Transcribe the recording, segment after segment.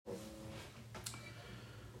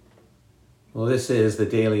Well, this is the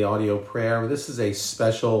Daily Audio Prayer. This is a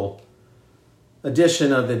special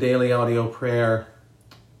edition of the Daily Audio Prayer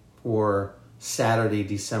for Saturday,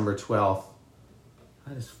 December 12th.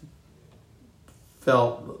 I just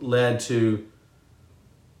felt led to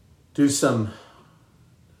do some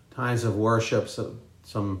times of worship,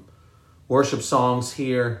 some worship songs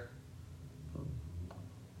here.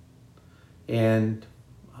 And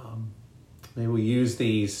maybe we use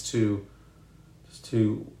these to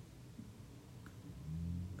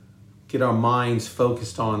get our minds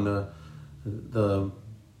focused on the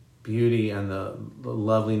beauty and the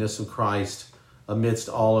loveliness of Christ amidst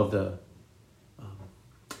all of the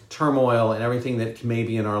turmoil and everything that may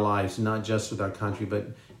be in our lives, not just with our country, but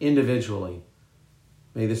individually.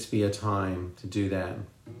 May this be a time to do that.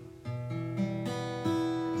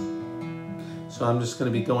 So I'm just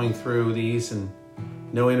going to be going through these and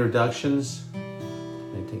no introductions.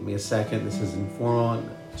 It may take me a second. This is informal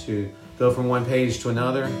to go from one page to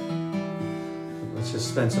another. Let's just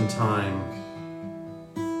spend some time.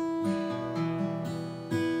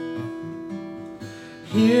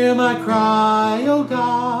 Hear my cry, O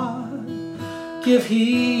God. Give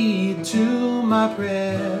heed to my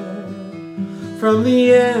prayer. From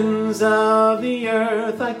the ends of the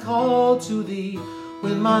earth I call to thee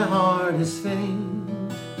when my heart is faint.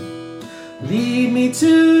 Lead me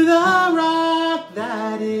to the rock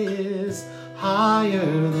that is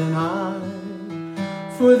higher than I.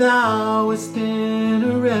 For thou hast been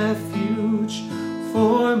a refuge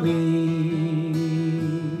for me,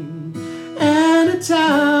 and a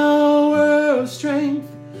tower of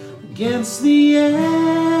strength against the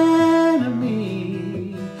enemy,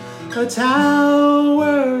 a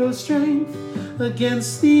tower of strength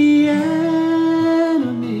against the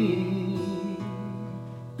enemy.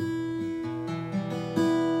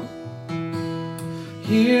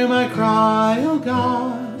 Hear my cry, O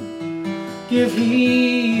God. Give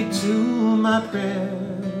heed to my prayer.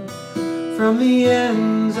 From the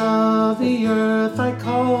ends of the earth I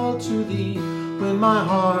call to thee when my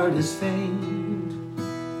heart is faint.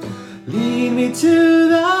 Lead me to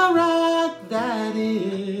the rock that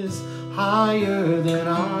is higher than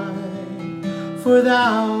I. For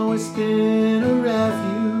thou hast been a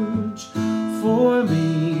refuge for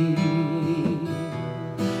me,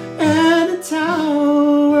 and a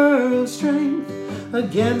tower of strength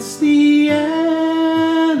against the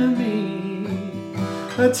enemy,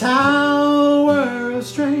 a tower of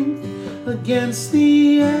strength against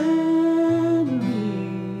the enemy.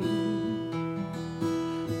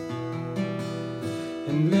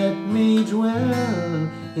 And let me dwell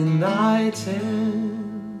in thy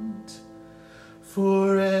tent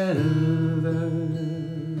forever.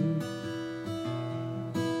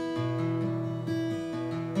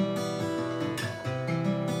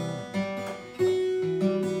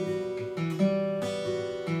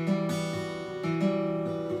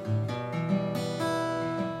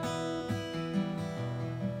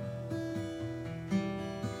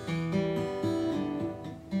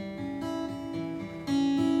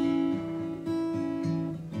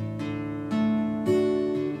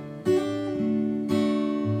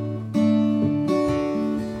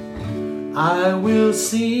 I will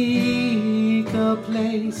seek a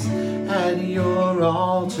place at your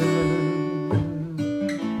altar, and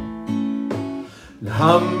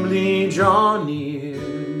humbly draw near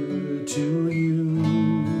to you.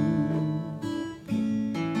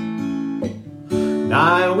 And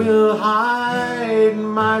I will hide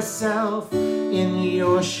myself in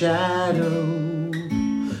your shadow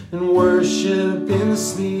and worship in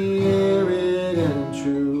spirit and truth.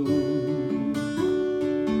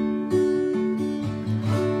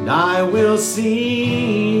 I will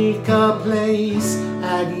seek a place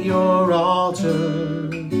at your altar,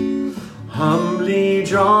 humbly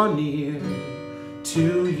draw near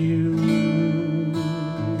to you.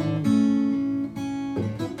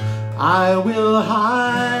 I will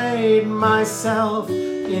hide myself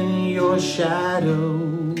in your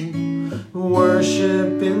shadow,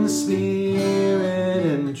 worship in spirit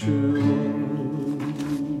and truth.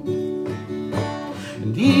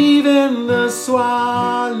 And even the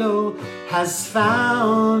swallow has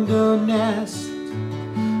found a nest,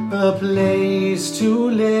 a place to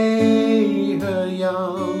lay her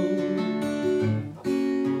young.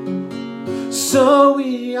 So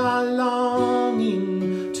we are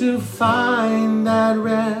longing to find that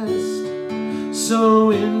rest, so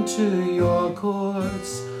into your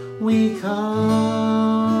courts we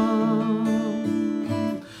come,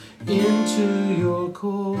 into your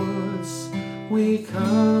courts we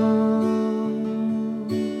come.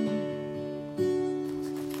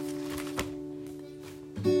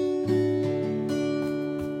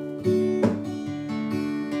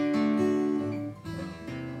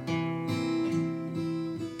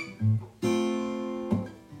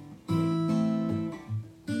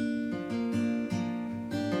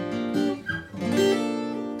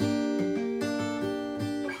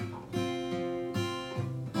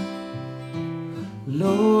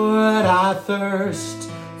 Lord, I thirst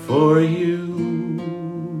for you.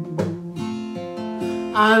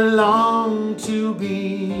 I long to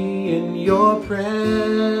be in your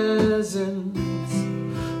presence.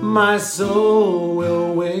 My soul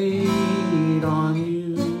will wait on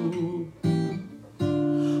you.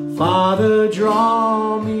 Father,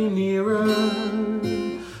 draw me nearer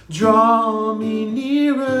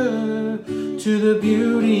to the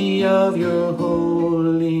beauty of your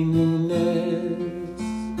holiness.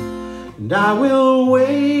 And I will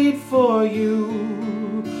wait for you,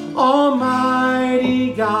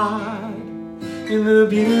 Almighty God, in the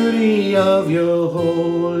beauty of your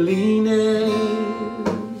holiness.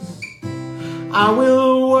 I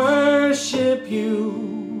will worship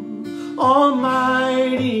you,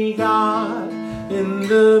 Almighty God, in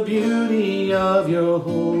the beauty of your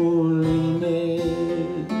holiness.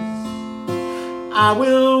 I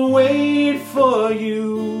will wait for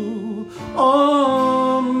you,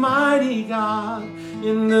 Almighty God,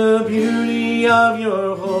 in the beauty of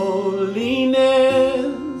your holiness.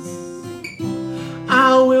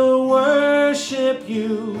 I will worship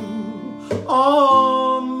you,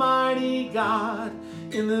 Almighty God,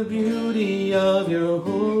 in the beauty of your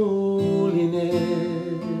holiness.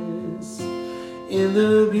 In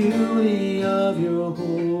the beauty of your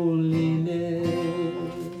holiness.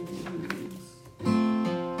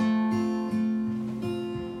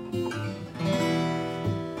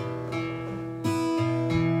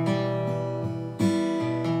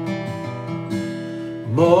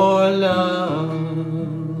 More love,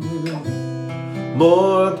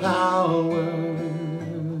 more power,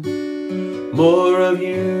 more of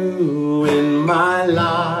you in my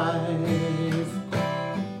life.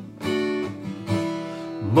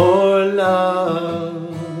 More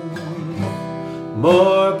love,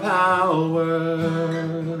 more power,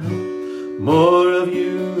 more of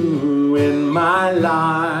you in my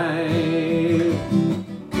life.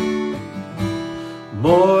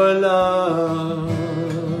 More love,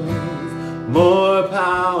 more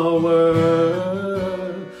power,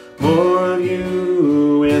 more of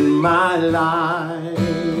you in my life.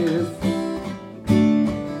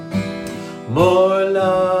 More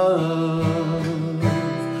love,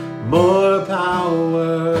 more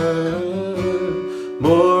power,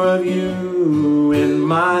 more of you in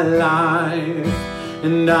my life.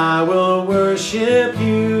 And I will worship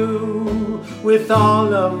you with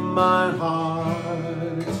all of my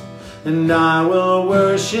heart. And I will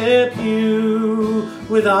worship you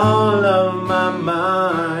with all of my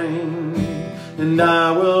mind. And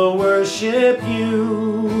I will worship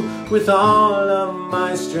you with all of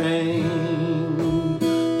my strength.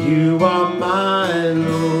 You are my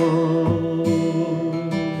Lord.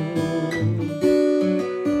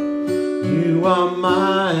 You are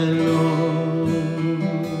my Lord.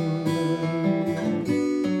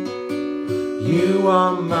 You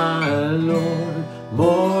are my Lord.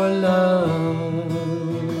 More love,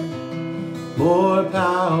 more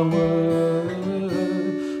power,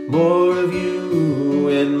 more of you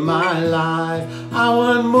in my life. I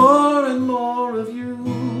want more and more of you.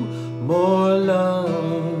 More love,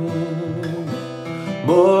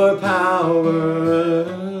 more power,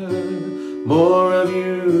 more of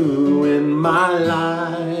you in my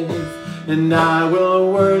life. And I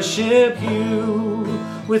will worship you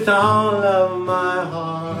with all of my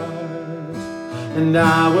heart. And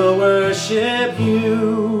I will worship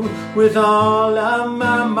you with all of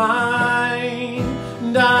my mind.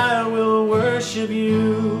 And I will worship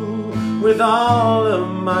you with all of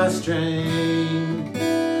my strength.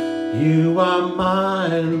 You are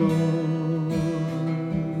my Lord.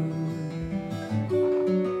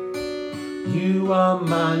 You are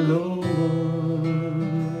my Lord.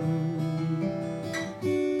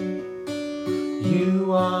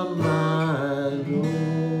 You are my Lord.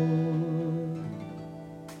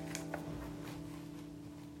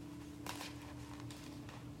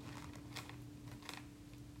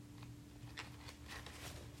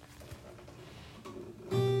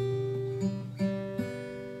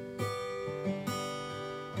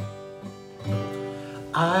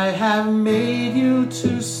 I have made you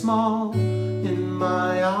too small in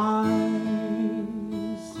my eyes,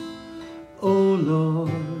 oh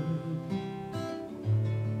Lord.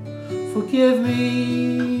 Forgive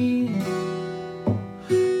me,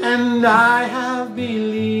 and I have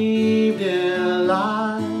believed in a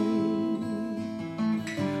lie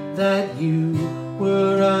that you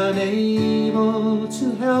were unable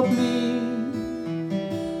to help me.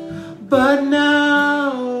 But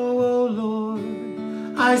now, oh Lord,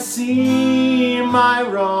 I see my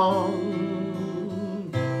wrong.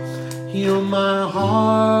 Heal my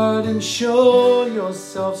heart and show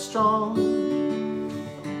yourself strong.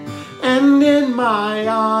 and in my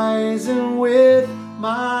eyes and with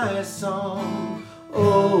my song,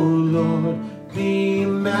 oh Lord, be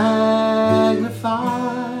magnified.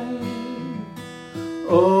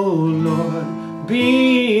 Oh Lord,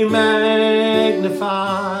 be magnified.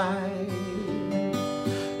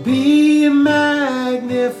 Be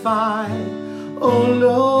magnified, oh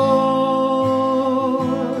Lord.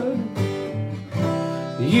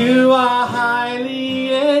 You are highly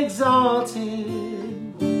exalted,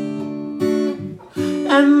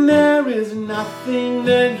 and there is nothing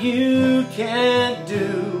that you can't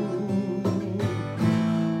do.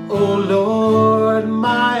 Oh Lord,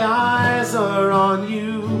 my eyes are on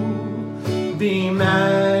you. Be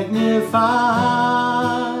magnified.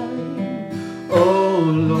 Oh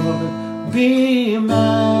Lord, be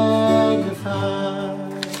magnified.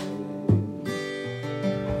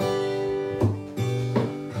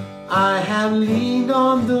 I have leaned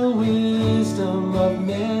on the wisdom of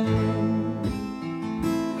men.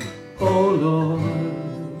 Oh Lord,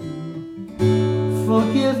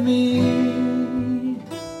 forgive me.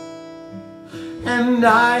 And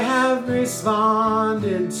I have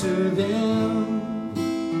responded to them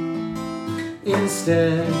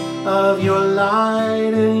instead of your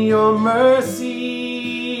light and your mercy.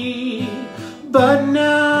 But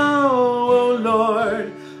now, oh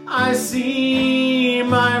Lord, I see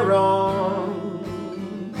my wrong.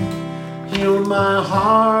 Heal my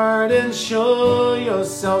heart and show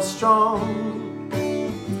yourself strong.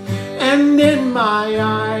 And in my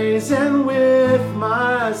eyes and with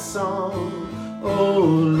my song, oh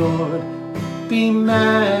Lord, be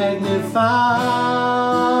magnified.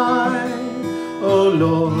 Oh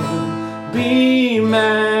Lord, be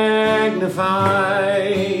magnified.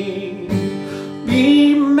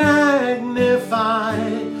 Be magnified,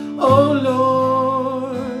 oh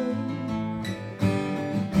Lord.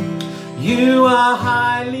 You are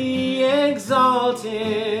highly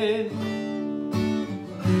exalted,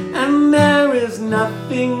 and there is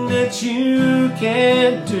nothing that you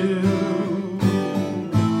can't do.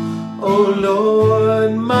 Oh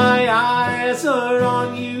Lord, my eyes are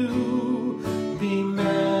on you. Be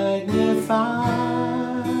magnified.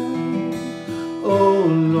 Oh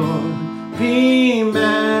Lord, be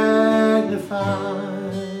magnified.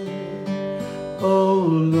 Oh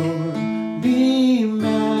Lord, be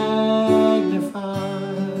magnified.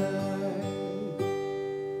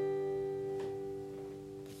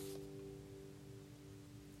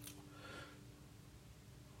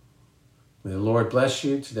 May the Lord bless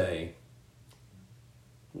you today.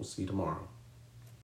 We'll see you tomorrow.